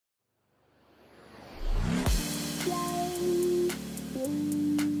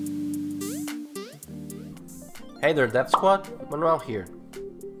Hey there, Dev Squad, Manuel here.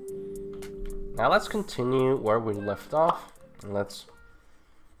 Now let's continue where we left off, and let's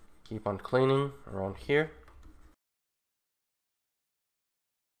keep on cleaning around here.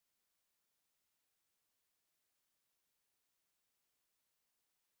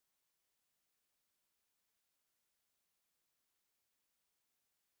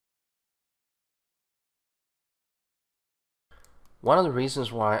 One of the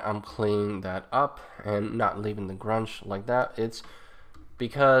reasons why I'm cleaning that up and not leaving the grunge like that, it's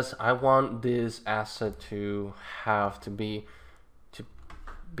because I want this asset to be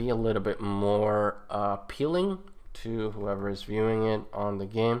a little bit more appealing to whoever is viewing it on the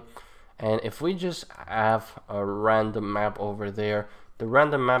game. And if we just have a random map over there, the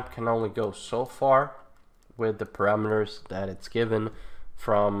random map can only go so far with the parameters that it's given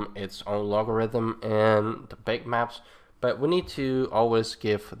from its own logarithm and the big maps. But we need to always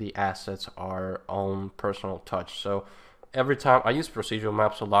give the assets our own personal touch. So every time I use procedural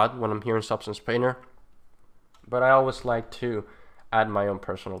maps a lot when I'm here in Substance Painter, but I always like to add my own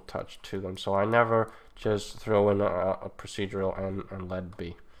personal touch to them. So I never just throw in a procedural and let it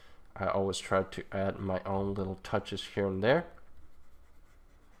be. I always try to add my own little touches here and there.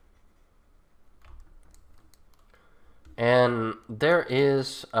 And there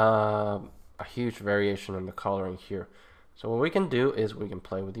is a huge variation in the coloring here. So what we can do is we can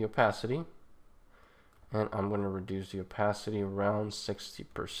play with the opacity, and I'm going to reduce the opacity around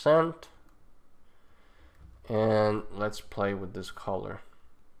 60%, and let's play with this color.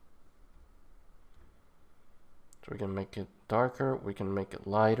 So we can make it darker, we can make it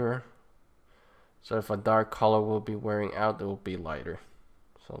lighter. So if a dark color will be wearing out, it will be lighter.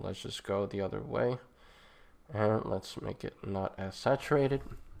 So let's just go the other way, and let's make it not as saturated.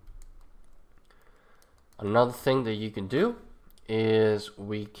 Another thing that you can do is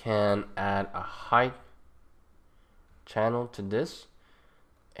we can add a height channel to this,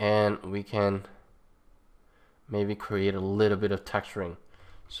 and we can maybe create a little bit of texturing.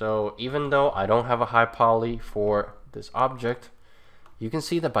 So even though I don't have a high poly for this object, you can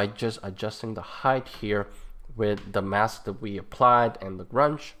see that by just adjusting the height here with the mask that we applied and the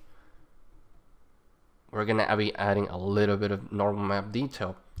grunge, we're gonna be adding a little bit of normal map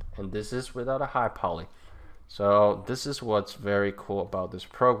detail, and this is without a high poly. So this is what's very cool about this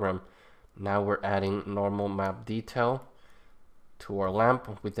program. Now we're adding normal map detail to our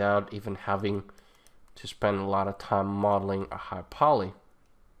lamp without even having to spend a lot of time modeling a high poly.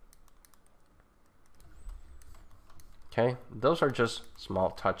 Okay, those are just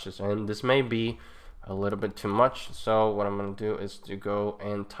small touches, and this may be a little bit too much. So what I'm going to do is to go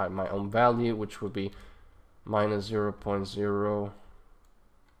and type my own value, which would be minus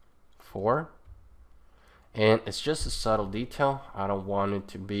 0.04. And it's just a subtle detail. I don't want it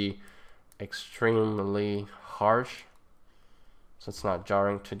to be extremely harsh, so it's not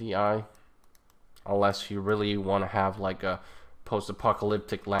jarring to the eye, unless you really want to have like a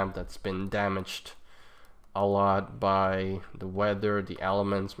post-apocalyptic lamp that's been damaged a lot by the weather, the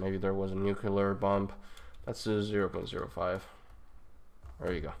elements. Maybe there was a nuclear bomb. Let's do 0.05.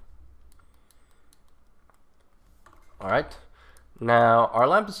 There you go. All right. Now our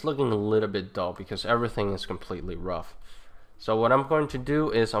lamp is looking a little bit dull because everything is completely rough. So what I'm going to do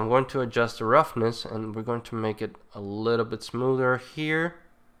is I'm going to adjust the roughness, and we're going to make it a little bit smoother here.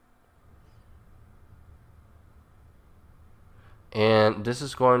 And this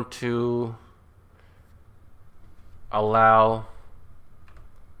is going to allow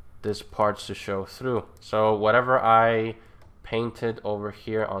this parts to show through. So whatever I painted over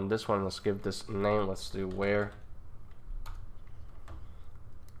here on this one, let's give this a name. Let's do wear.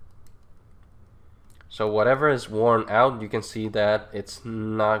 So whatever is worn out, you can see that it's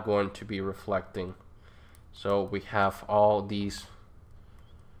not going to be reflecting. So we have all these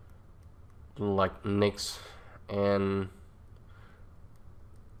like nicks and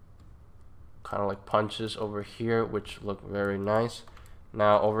kind of like punches over here, which look very nice.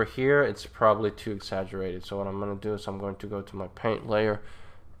 Now over here, it's probably too exaggerated. So what I'm going to do is I'm going to go to my paint layer,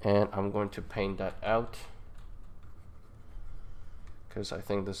 and I'm going to paint that out, because I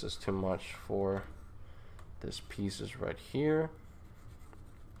think this is too much for this piece is right here.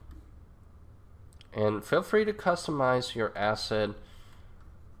 And feel free to customize your asset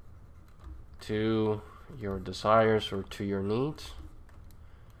to your desires or to your needs.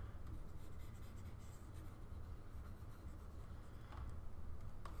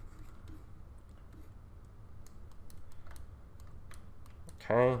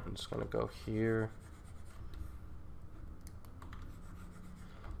 Okay, I'm just gonna go here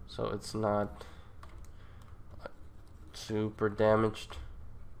so it's not super damaged.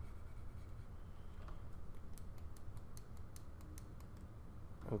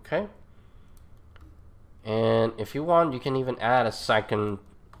 Okay. And if you want, you can even add a second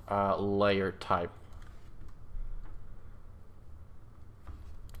layer type.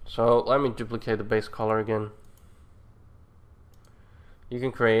 So let me duplicate the base color again. You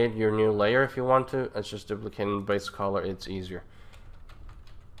can create your new layer if you want to. It's just duplicating the base color, it's easier.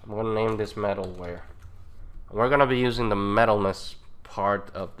 I'm gonna name this metal layer. We're gonna be using the metalness part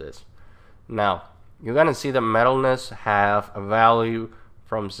of this. Now, you're gonna see the metalness have a value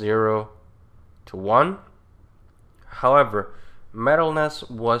from 0 to 1. However, metalness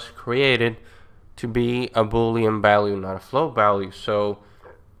was created to be a Boolean value, not a float value. So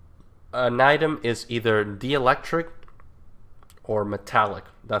an item is either dielectric or metallic.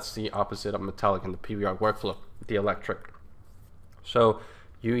 That's the opposite of metallic in the PBR workflow, dielectric. So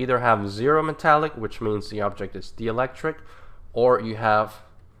you either have 0 metallic, which means the object is dielectric, or you have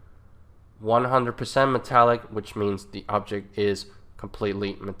 100% metallic, which means the object is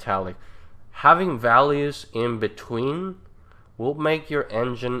completely metallic. Having values in between will make your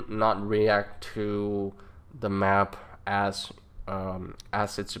engine not react to the map as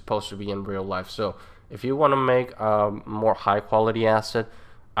it's supposed to be in real life. So if you want to make a more high quality asset,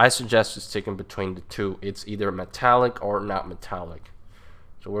 I suggest you stick in between the two. It's either metallic or not metallic.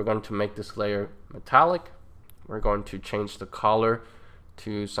 So we're going to make this layer metallic. We're going to change the color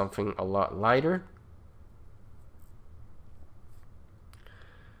to something a lot lighter.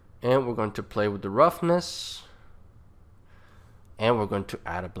 And we're going to play with the roughness. And we're going to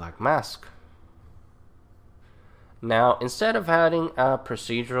add a black mask. Now, instead of adding a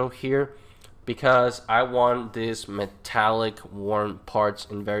procedural here, because I want these metallic worn parts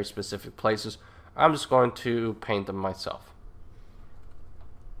in very specific places, I'm just going to paint them myself.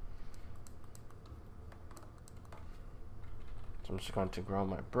 So I'm just going to grab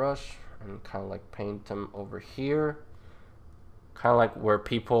my brush and kind of like paint them over here. Kind of like where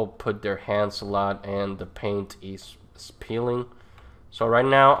people put their hands a lot and the paint is peeling. So right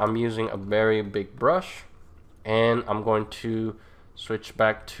now I'm using a very big brush, and I'm going to switch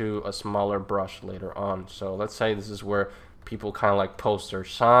back to a smaller brush later on. So let's say this is where people kind of like post their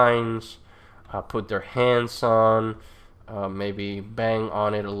signs, put their hands on, maybe bang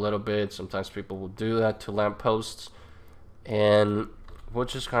on it a little bit. Sometimes people will do that to lampposts, and we'll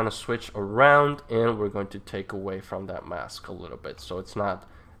just kind of switch around, and we're going to take away from that mask a little bit so it's not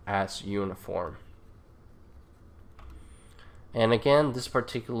as uniform. And again, this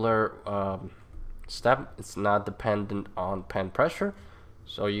particular step, it's not dependent on pen pressure,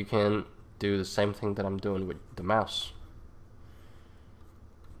 so you can do the same thing that I'm doing with the mouse.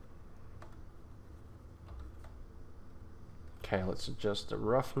 Okay, let's adjust the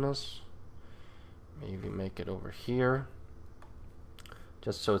roughness, maybe make it over here,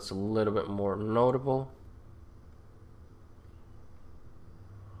 just so it's a little bit more notable.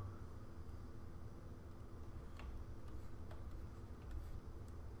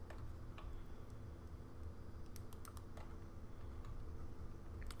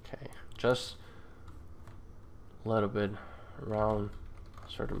 Okay, just a little bit around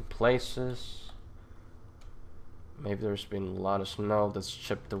certain places. Maybe there's been a lot of snow that's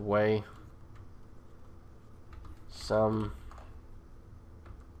chipped away some.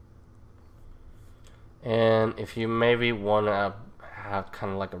 And if you maybe want to have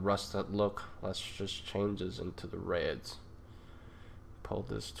kind of like a rusted look, let's just change this into the reds. Pull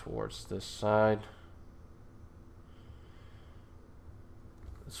this towards this side.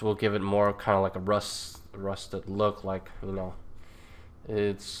 This will give it more kind of like a rusted look, like, you know,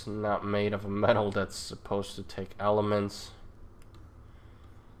 it's not made of a metal that's supposed to take elements.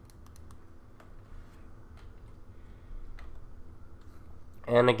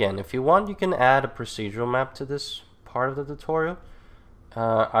 And again, if you want, you can add a procedural map to this part of the tutorial.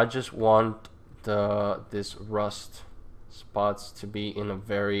 I just want this rust spots to be in a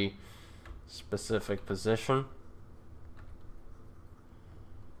very specific position.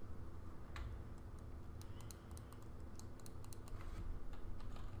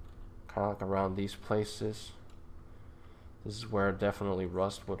 Kind of like around these places. This is where definitely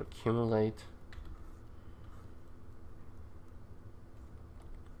rust would accumulate.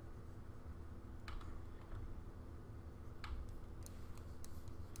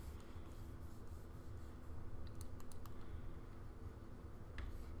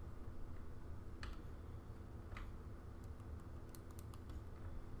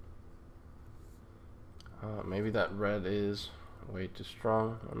 Maybe that red is way too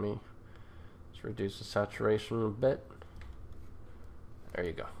strong. Let me just reduce the saturation a bit. There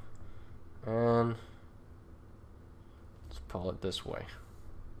you go. And let's pull it this way.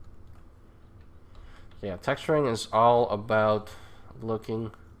 Yeah, texturing is all about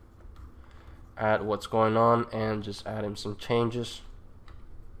looking at what's going on and just add in some changes.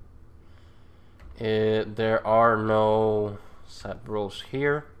 There are no set rules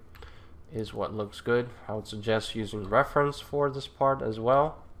here, is what looks good. I would suggest using reference for this part as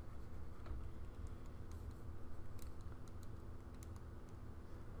well.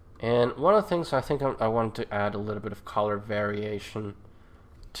 And one of the things I think I want to add a little bit of color variation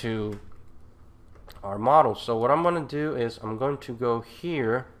to our model. So what I'm going to do is I'm going to go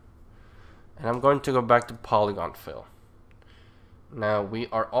here and I'm going to go back to polygon fill. Now we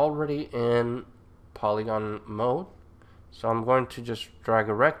are already in polygon mode, so I'm going to just drag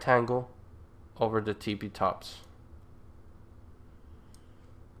a rectangle over the TP tops.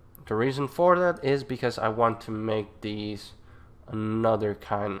 The reason for that is because I want to make these another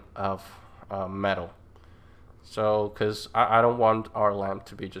kind of metal. So because I don't want our lamp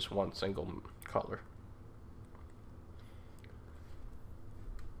to be just one single color.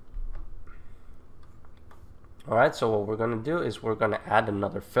 Alright, so what we're going to do is we're going to add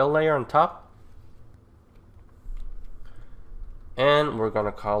another fill layer on top. And we're going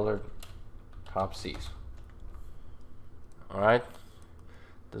to color top C's. Alright,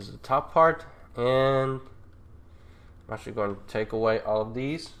 this is the top part, and I'm actually going to take away all of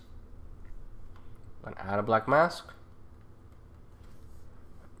these. I'm going to add a black mask.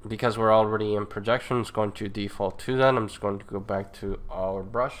 Because we're already in projection, it's going to default to that. I'm just going to go back to our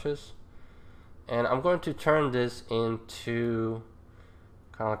brushes. And I'm going to turn this into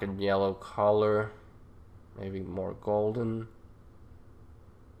kind of like a yellow color, maybe more golden.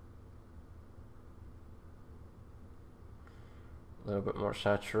 A little bit more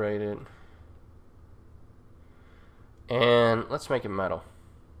saturated. And let's make it metal.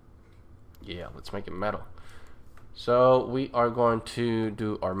 Yeah, let's make it metal. So we are going to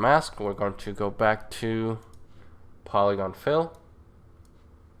do our mask. We're going to go back to polygon fill.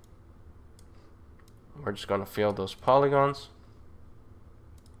 We're just going to fill those polygons.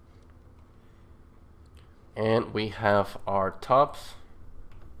 And we have our tops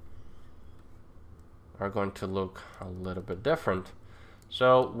are going to look a little bit different.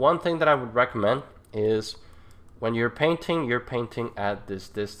 So one thing that I would recommend is when you're painting at this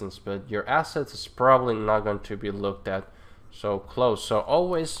distance, but your assets is probably not going to be looked at so close. So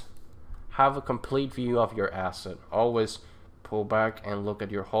always have a complete view of your asset. Always pull back and look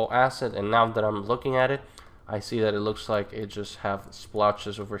at your whole asset. And now that I'm looking at it, I see that it looks like it just have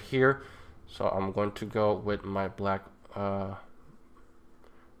splotches over here. So I'm going to go with my black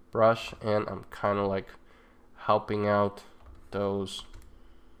brush, and I'm kind of like helping out those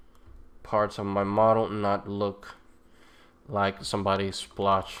parts of my model not look like somebody's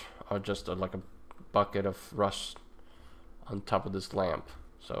splotch or just like a bucket of rust on top of this lamp.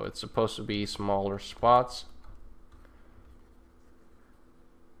 So it's supposed to be smaller spots.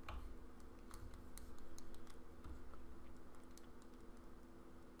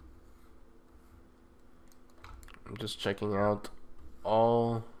 I'm just checking out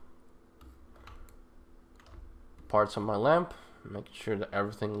all parts of my lamp, making sure that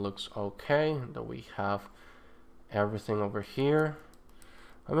everything looks okay, that we have everything over here.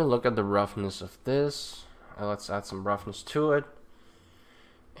 Let me look at the roughness of this. Let's add some roughness to it,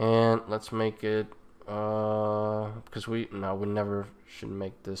 and let's make it because we never should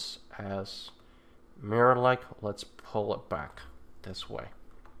make this as mirror like. Let's pull it back this way.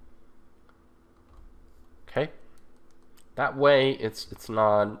 Okay, that way it's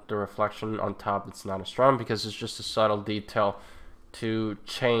not the reflection on top, it's not as strong because it's just a subtle detail to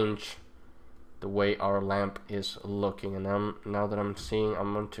change the way our lamp is looking. And now that I'm seeing,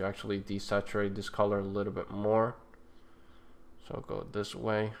 I'm going to actually desaturate this color a little bit more. So I'll go this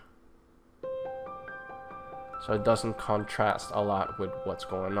way, so it doesn't contrast a lot with what's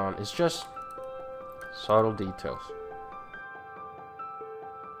going on. It's just subtle details.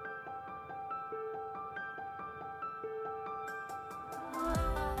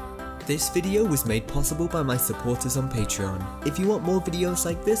 This video was made possible by my supporters on Patreon. If you want more videos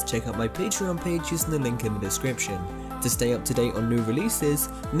like this, check out my Patreon page using the link in the description. To stay up to date on new releases,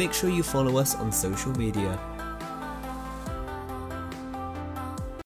 make sure you follow us on social media.